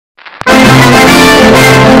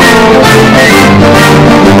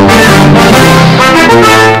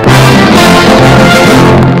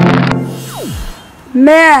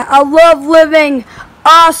Man, I love living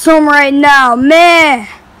awesome right now. Man,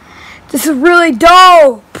 this is really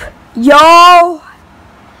dope. Yo.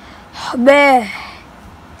 Man.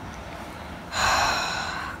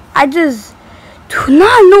 I just do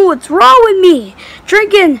not know what's wrong with me.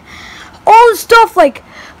 Drinking all this stuff like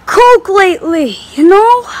Coke lately, you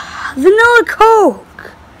know? Vanilla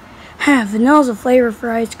Coke. Vanilla's a flavor for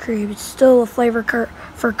ice cream. It's still a flavor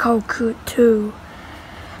for Coke too.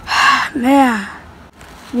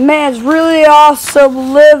 Man, it's really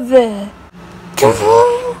awesome living.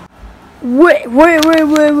 Wait.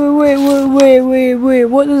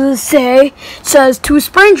 What does it say? It says to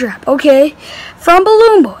SpringTrap. Okay. From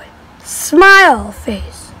Balloon Boy. Smile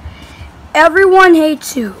face. Everyone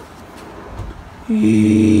hates you.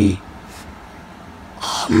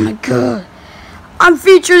 Oh my god. I'm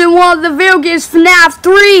featured in one of the video games FNAF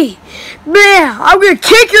 3. Man, I'm gonna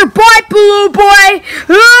kick your butt, Balloon Boy.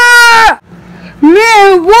 Ah!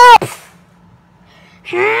 Man, what?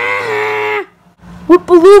 What,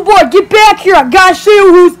 Balloon Boy? Get back here. I gotta show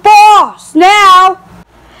you who's boss now.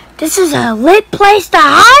 This is a lit place to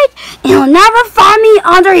hide, and you'll never find me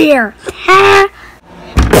under here.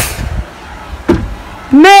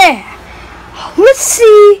 Man, let's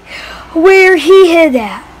see where he hid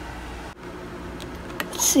at.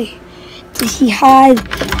 Let's see. Did he hide?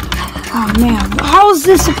 Oh man, how is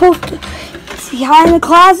this supposed to? Is he hide in the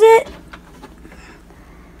closet?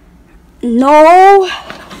 No.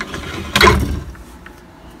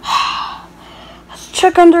 Let's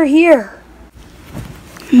check under here.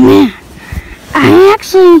 Man, I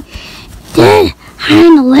actually did hide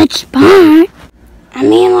in a lit spot. I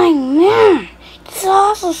mean, like, man, this is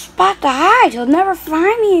also a spot to hide. You'll never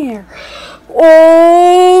find me here.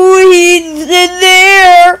 Oh, he's in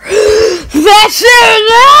there. That's it.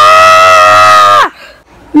 Ah!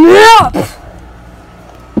 Nope.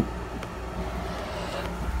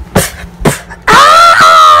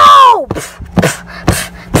 Ow!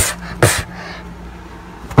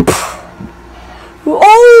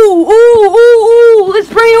 Oh, let's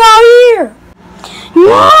bring you out here.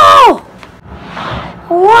 No!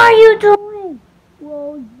 What are you doing?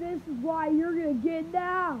 Well, this is why you're gonna get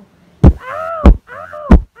now. Ow!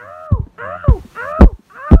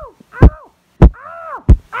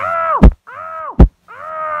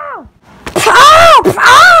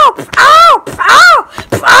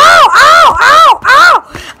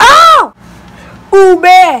 Ooh,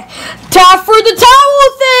 man, time for the towel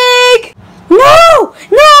thing!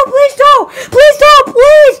 No, please don't!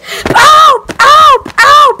 Please! Ow,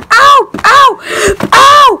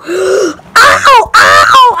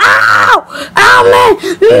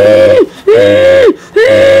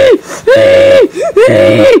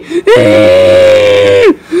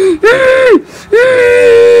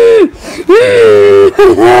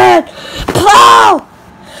 man! Ow!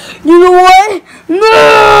 You know what? No!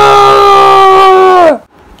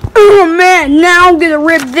 Oh man, now I'm gonna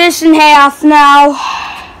rip this in half now.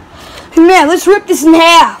 Man, let's rip this in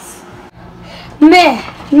half. Man,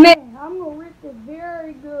 I'm gonna rip it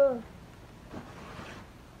very good.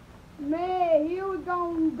 Man, here we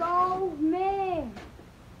go, man.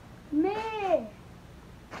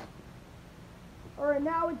 Alright,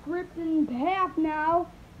 now it's ripped in half now.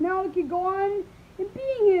 Now we can go on and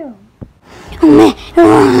beat him. Oh man.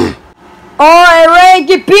 Alright, ready?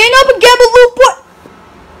 Get beaten up again, Balloon Boy.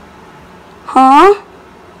 Huh?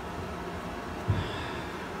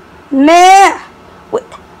 Man, what?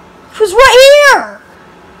 He was right here.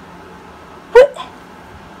 What?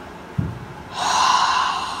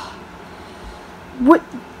 What?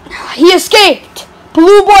 He escaped.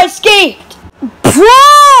 Balloon Boy escaped.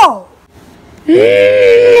 Bro!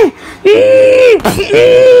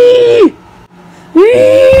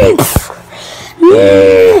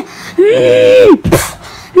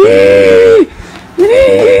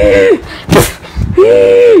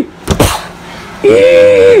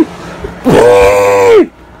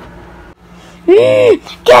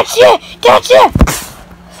 Gotcha!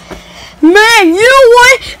 Man, you know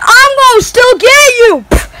what? I'm gonna still get you!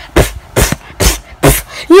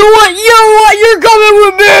 You know what? You're coming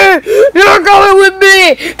with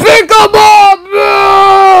me! Pick them up!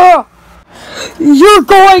 You're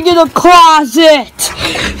going in the closet!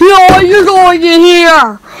 You know what? You're going in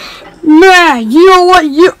here! Man, you know what?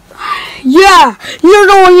 Yeah, you're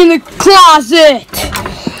going in the closet!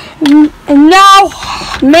 And now,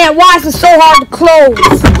 man, why is it so hard to close?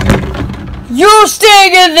 You're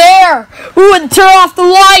staying in there! Ooh, and turn off the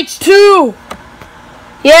lights too!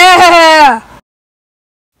 Yeah!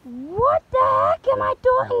 What the heck am I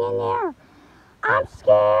doing in there? I'm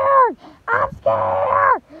scared!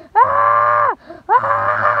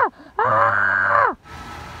 Ah!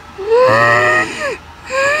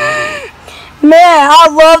 I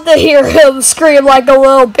love to hear him scream like a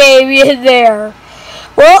little baby in there.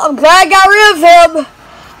 Well, I'm glad I got rid of him.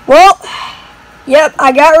 Well, yep,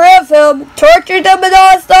 I got rid of him. Tortured him and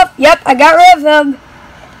all that stuff. Yep, I got rid of him.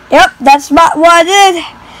 Yep, that's what I did.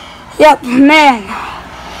 Yep, man.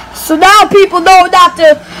 So now people know not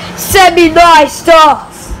to send me nice stuff.